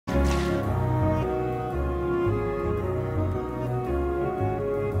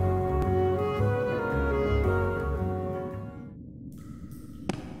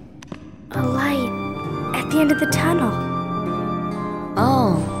the end of the tunnel.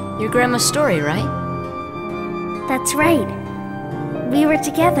 Oh, your grandma's story, right? That's right. We were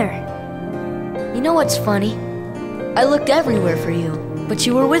together. You know what's funny? I looked everywhere for you, but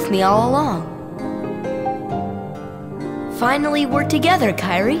you were with me all along. Finally, we're together,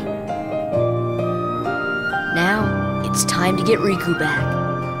 Kairi. Now, it's time to get Riku back.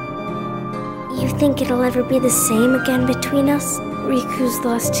 You think it'll ever be the same again between us? Riku's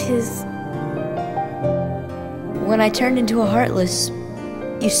lost his... When I turned into a Heartless,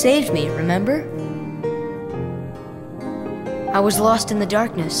 you saved me, remember? I was lost in the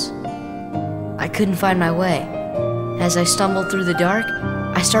darkness. I couldn't find my way. As I stumbled through the dark,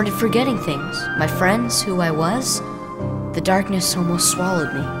 I started forgetting things. My friends, who I was. The darkness almost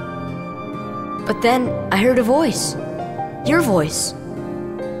swallowed me. But then I heard a voice. Your voice.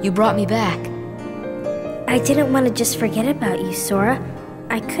 You brought me back. I didn't want to just forget about you, Sora.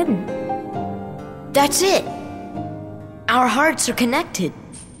 I couldn't. That's it! Our hearts are connected.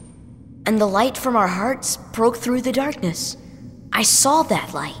 And the light from our hearts broke through the darkness. I saw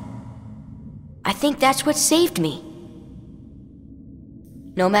that light. I think that's what saved me.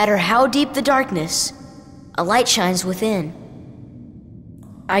 No matter how deep the darkness, a light shines within.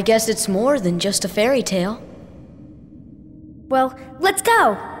 I guess it's more than just a fairy tale. Well, let's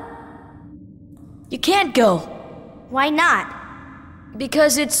go! You can't go. Why not?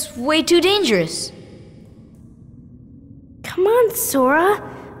 Because it's way too dangerous. Come on, Sora.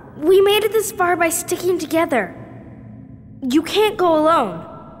 We made it this far by sticking together. You can't go alone.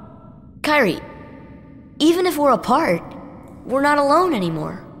 Kairi, even if we're apart, we're not alone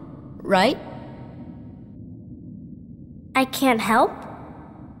anymore, right? I can't help?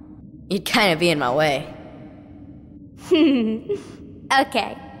 You'd kind of be in my way.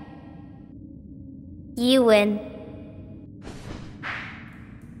 Okay. You win.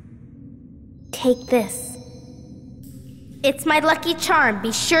 Take this. It's my lucky charm.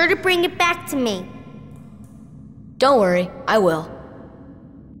 Be sure to bring it back to me. Don't worry, I will.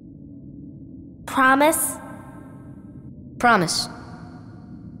 Promise? Promise.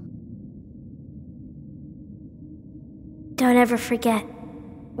 Don't ever forget.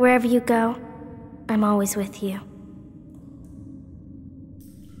 Wherever you go, I'm always with you.